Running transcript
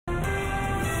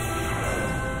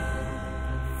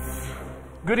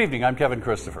Good evening, I'm Kevin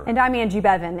Christopher. And I'm Angie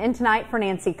Bevan. In tonight for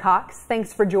Nancy Cox.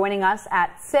 Thanks for joining us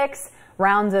at 6.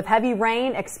 Rounds of heavy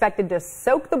rain expected to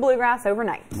soak the bluegrass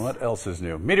overnight. What else is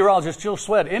new? Meteorologist Jill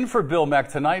Sweat in for Bill Mack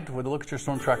tonight with a look at your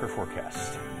storm tracker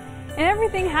forecast. And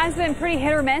everything has been pretty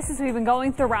hit or miss as we've been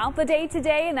going throughout the day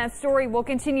today, and that story will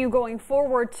continue going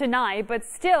forward tonight. But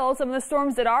still, some of the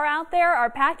storms that are out there are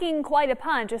packing quite a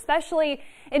punch, especially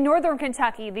in northern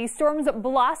Kentucky. These storms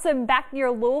blossom back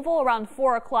near Louisville around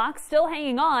 4 o'clock, still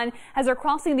hanging on as they're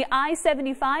crossing the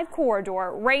I-75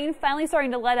 corridor. Rain finally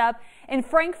starting to let up in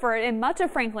Frankfort and much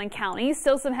of Franklin County.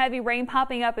 Still some heavy rain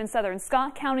popping up in southern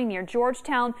Scott County near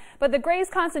Georgetown, but the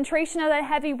greatest concentration of that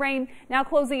heavy rain now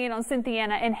closing in on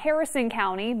Cynthiana and Harrison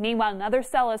County. Meanwhile, another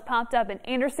cell has popped up in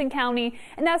Anderson County,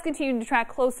 and that's continuing to track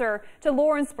closer to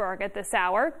Lawrenceburg at this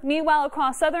hour. Meanwhile,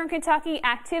 across southern Kentucky,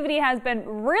 activity has been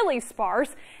really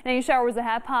sparse, and any showers that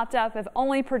have popped up have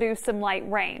only produced some light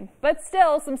rain. But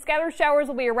still, some scattered showers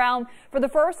will be around for the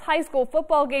first high school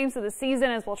football games of the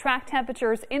season, as we'll track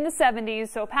temperatures in the 70s.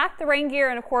 So pack the rain gear,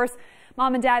 and of course,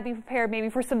 Mom and Dad, be prepared maybe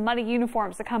for some muddy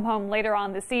uniforms to come home later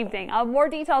on this evening. More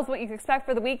details what you can expect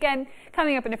for the weekend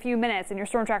coming up in a few minutes in your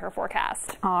storm tracker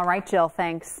forecast. All right, Jill,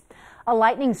 thanks. A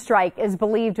lightning strike is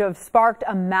believed to have sparked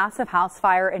a massive house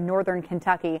fire in northern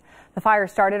Kentucky. The fire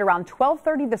started around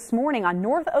 12:30 this morning on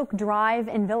North Oak Drive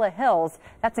in Villa Hills.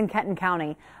 That's in Kenton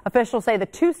County. Officials say the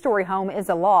two-story home is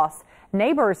a loss.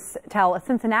 Neighbors tell a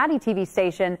Cincinnati TV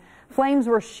station flames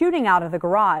were shooting out of the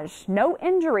garage. No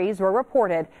injuries were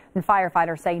reported, and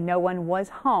firefighters say no one was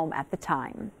home at the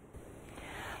time.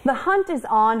 The hunt is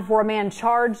on for a man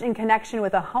charged in connection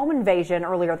with a home invasion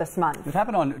earlier this month. It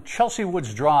happened on Chelsea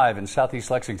Woods Drive in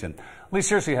southeast Lexington. Lee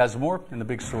Searcy has more in the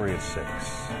big story at 6.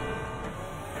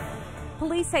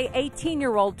 Police say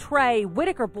 18-year-old Trey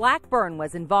Whitaker Blackburn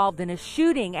was involved in a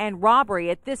shooting and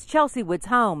robbery at this Chelsea Woods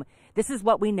home. This is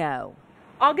what we know.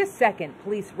 August 2nd,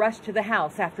 police rushed to the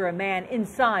house after a man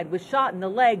inside was shot in the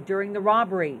leg during the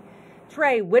robbery.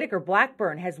 Trey Whitaker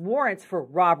Blackburn has warrants for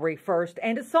robbery first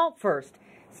and assault first,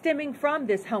 stemming from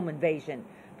this home invasion.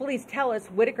 Police tell us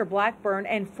Whitaker Blackburn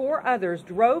and 4 others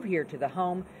drove here to the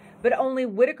home, but only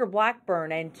Whitaker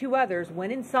Blackburn and 2 others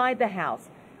went inside the house,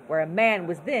 where a man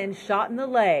was then shot in the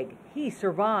leg. He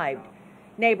survived.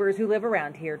 Neighbors who live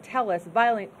around here tell us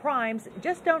violent crimes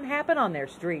just don't happen on their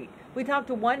street. We talked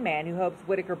to one man who hopes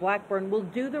Whitaker Blackburn will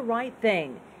do the right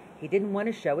thing. He didn't want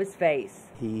to show his face.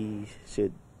 He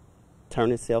should turn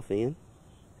himself in,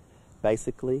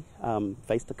 basically,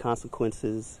 face the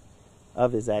consequences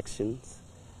of his actions.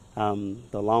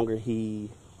 The longer he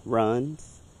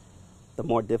runs, the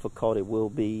more difficult it will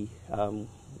be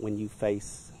when you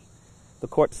face the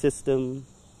court system,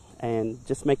 and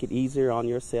just make it easier on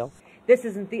yourself. This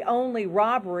isn't the only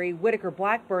robbery Whitaker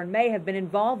Blackburn may have been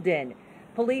involved in.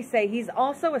 Police say he's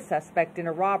also a suspect in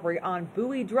a robbery on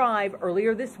Bowie Drive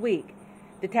earlier this week.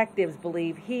 Detectives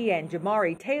believe he and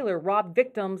Jamari Taylor robbed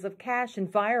victims of cash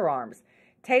and firearms.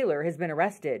 Taylor has been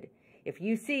arrested. If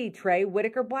you see Trey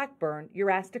Whitaker Blackburn,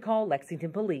 you're asked to call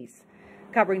Lexington Police.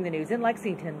 Covering the news in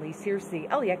Lexington, Lee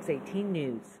Searcy, LEX 18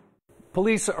 News.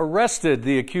 Police arrested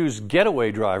the accused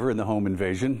getaway driver in the home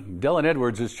invasion. Dylan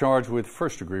Edwards is charged with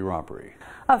first-degree robbery.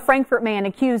 A Frankfort man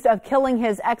accused of killing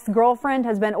his ex-girlfriend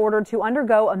has been ordered to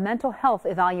undergo a mental health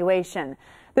evaluation.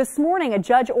 This morning, a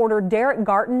judge ordered Derek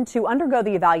Garton to undergo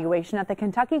the evaluation at the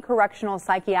Kentucky Correctional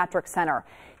Psychiatric Center.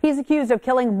 He's accused of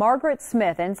killing Margaret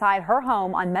Smith inside her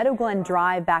home on Meadow Glen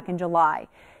Drive back in July.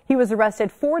 He was arrested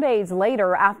 4 days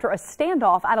later after a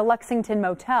standoff at a Lexington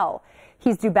motel.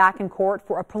 He's due back in court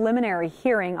for a preliminary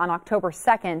hearing on October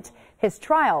 2nd. His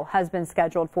trial has been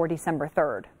scheduled for December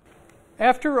 3rd.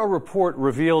 After a report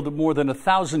revealed more than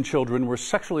 1,000 children were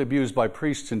sexually abused by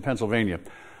priests in Pennsylvania,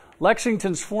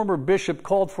 Lexington's former bishop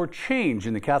called for change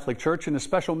in the Catholic Church in a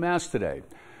special mass today.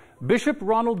 Bishop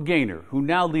Ronald Gaynor, who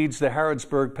now leads the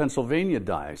Harrodsburg, Pennsylvania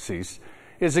diocese,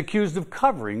 is accused of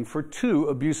covering for 2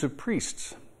 abusive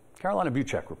priests. Carolina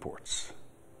Buchek reports.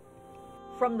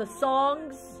 From the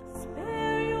songs,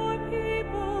 "Spare your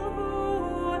people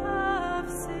who have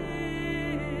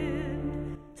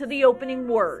sinned," to the opening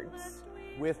words.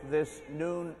 With this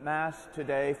noon Mass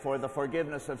today for the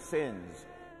forgiveness of sins,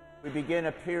 we begin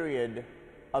a period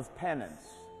of penance.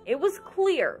 It was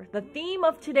clear the theme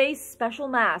of today's special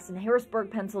Mass in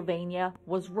Harrisburg, Pennsylvania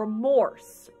was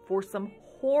remorse for some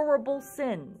horrible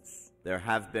sins. There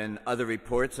have been other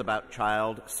reports about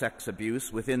child sex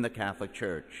abuse within the Catholic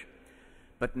Church,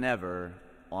 but never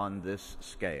on this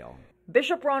scale.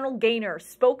 Bishop Ronald Gaynor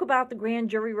spoke about the grand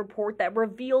jury report that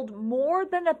revealed more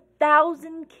than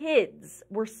 1,000 kids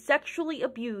were sexually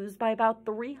abused by about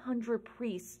 300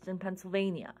 priests in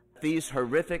Pennsylvania. These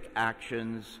horrific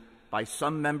actions by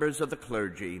some members of the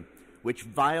clergy, which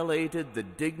violated the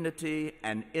dignity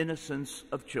and innocence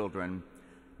of children,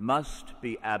 must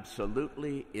be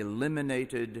absolutely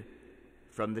eliminated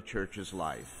from the Church's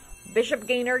life. Bishop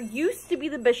Gaynor used to be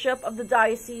the bishop of the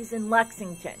diocese in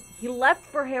Lexington. He left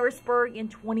for Harrisburg in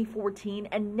 2014,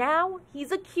 and now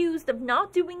he's accused of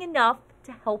not doing enough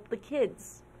to help the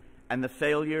kids. And the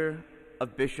failure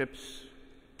of bishops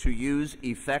to use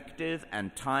effective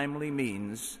and timely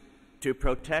means to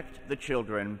protect the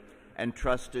children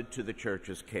entrusted to the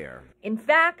Church's care. In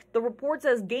fact, the report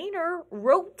says Gaynor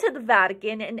wrote to the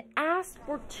Vatican and asked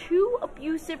for 2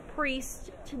 abusive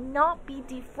priests to not be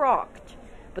defrocked.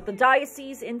 But the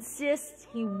diocese insists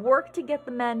he worked to get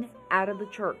the men out of the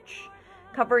church.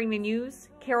 Covering the news,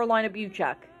 Carolina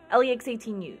Buchek, LEX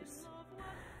 18 News.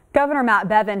 Governor Matt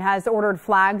Bevin has ordered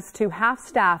flags to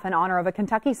half-staff in honor of a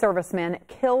Kentucky serviceman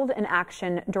killed in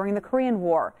action during the Korean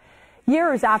War.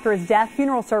 Years after his death,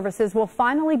 funeral services will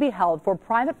finally be held for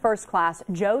Private First Class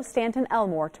Joe Stanton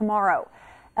Elmore tomorrow.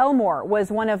 Elmore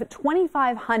was one of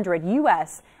 2,500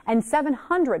 U.S. and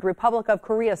 700 Republic of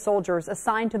Korea soldiers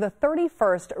assigned to the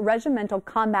 31st Regimental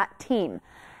Combat Team.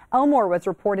 Elmore was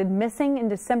reported missing in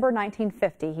December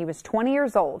 1950. He was 20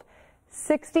 years old.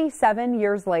 67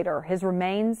 years later, his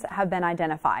remains have been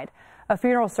identified. A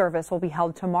funeral service will be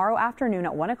held tomorrow afternoon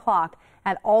at 1 o'clock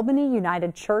at Albany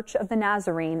United Church of the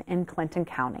Nazarene in Clinton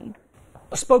County.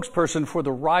 A spokesperson for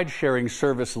the ride-sharing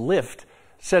service Lyft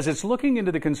says it's looking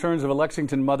into the concerns of a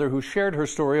Lexington mother who shared her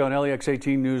story on LEX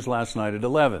 18 News last night at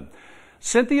 11.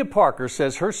 Cynthia Parker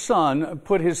says her son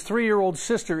put his 3-year-old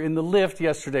sister in the Lyft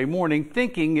yesterday morning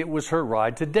thinking it was her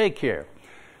ride to daycare.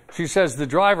 She says the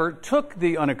driver took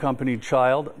the unaccompanied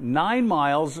child 9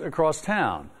 miles across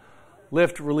town.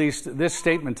 Lyft released this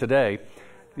statement today.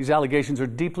 These allegations are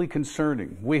deeply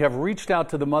concerning. We have reached out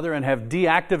to the mother and have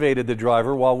deactivated the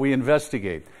driver while we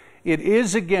investigate. It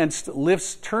is against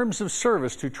Lyft's terms of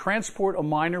service to transport a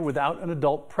minor without an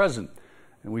adult present,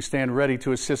 and we stand ready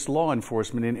to assist law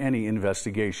enforcement in any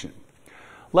investigation.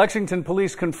 Lexington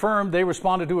police confirmed they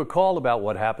responded to a call about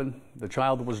what happened. The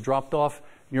child was dropped off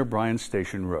near Bryan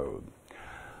Station Road.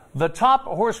 The top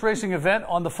horse racing event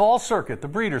on the fall circuit, the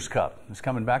Breeders' Cup, is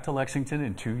coming back to Lexington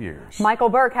in 2 years. Michael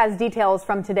Burke has details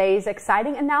from today's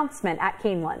exciting announcement at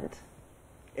Keeneland.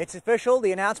 It's official.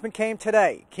 The announcement came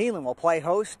today. Keeneland will play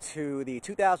host to the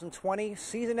 2020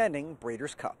 season-ending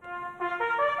Breeders' Cup.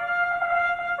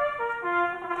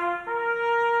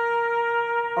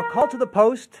 A call to the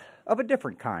post of a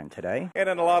different kind today. And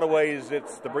in a lot of ways,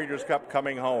 it's the Breeders' Cup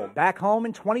coming home. Back home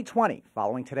in 2020,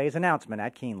 following today's announcement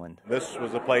at Keeneland. This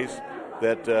was a place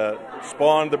that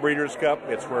spawned the Breeders' Cup.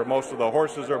 It's where most of the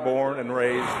horses are born and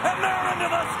raised. And they're into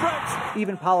the stretch!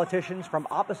 Even politicians from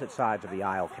opposite sides of the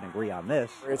aisle can agree on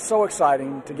this. It's so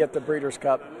exciting to get the Breeders'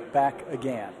 Cup back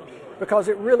again, because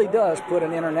it really does put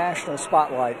an international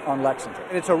spotlight on Lexington.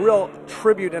 It's a real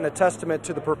tribute and a testament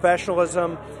to the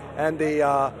professionalism and the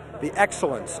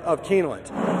excellence of Keeneland.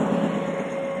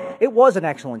 It was an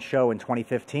excellent show in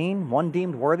 2015, one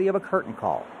deemed worthy of a curtain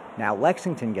call. Now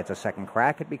Lexington gets a second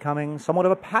crack at becoming somewhat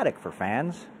of a paddock for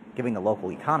fans, giving the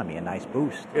local economy a nice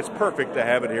boost. It's perfect to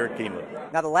have it here at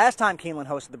Keeneland. Now the last time Keeneland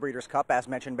hosted the Breeders' Cup, as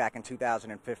mentioned back in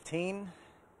 2015,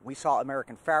 we saw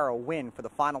American Pharoah win for the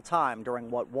final time during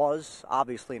what was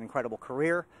obviously an incredible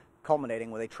career,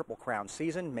 culminating with a Triple Crown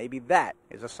season. Maybe that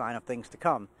is a sign of things to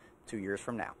come 2 years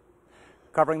from now.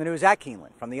 Covering the news at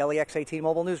Keeneland from the LEX 18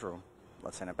 Mobile Newsroom,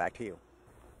 let's send it back to you.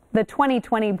 The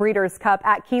 2020 Breeders' Cup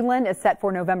at Keeneland is set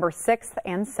for November 6th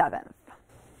and 7th.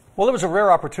 Well, it was a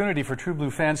rare opportunity for True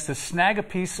Blue fans to snag a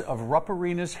piece of Rupp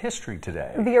Arena's history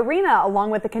today. The arena,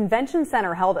 along with the convention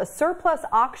center, held a surplus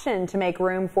auction to make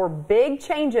room for big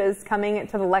changes coming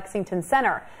to the Lexington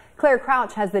Center. Claire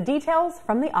Crouch has the details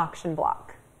from the auction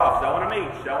block.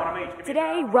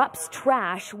 Today, Rupp's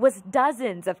trash was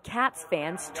dozens of Cats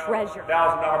fans' treasure.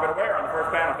 $1,000 bit of wear on the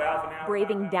first panel.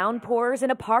 Braving downpours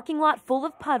in a parking lot full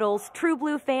of puddles, True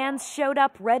Blue fans showed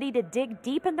up ready to dig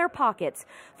deep in their pockets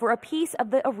for a piece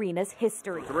of the arena's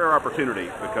history. It's a rare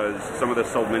opportunity because some of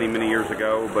this sold many, many years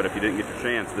ago, but if you didn't get your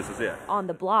chance, this is it. On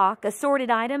the block, assorted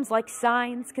items like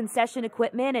signs, concession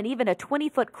equipment, and even a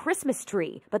 20-foot Christmas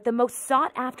tree. But the most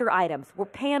sought-after items were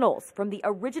panels from the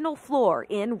original floor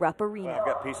in Rupp Arena. I've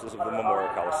got pieces of the Memorial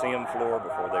Coliseum floor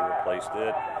before they replaced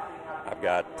it. I've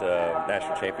got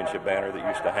national championship banner that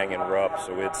used to hang in Rupp,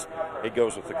 so it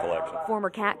goes with the collection. Former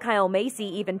Cat Kyle Macy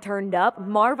even turned up,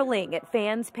 marveling at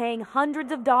fans paying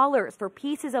hundreds of dollars for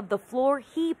pieces of the floor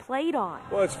he played on.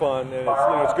 Well, it's fun, and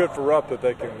it's good for Rupp that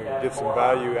they can get some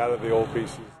value out of the old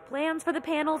pieces. Plans for the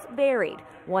panels varied.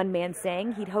 One man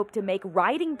saying he'd hoped to make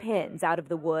writing pens out of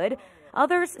the wood.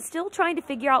 Others still trying to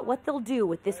figure out what they'll do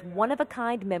with this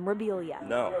one-of-a-kind memorabilia.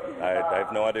 No, I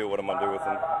have no idea what I'm going to do with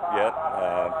them yet.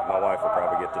 My wife will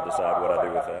probably get to decide what I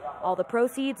do with that. All the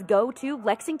proceeds go to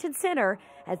Lexington Center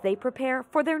as they prepare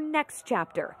for their next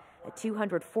chapter, a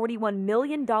 $241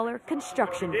 million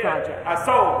construction project.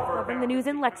 Covering the news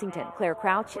in Lexington, Claire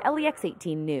Crouch, LEX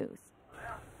 18 News.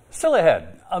 Still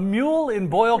ahead, a mule in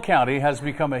Boyle County has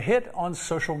become a hit on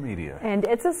social media. And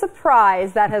it's a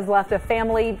surprise that has left a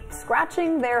family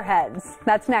scratching their heads.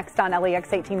 That's next on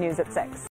LEX 18 News at 6.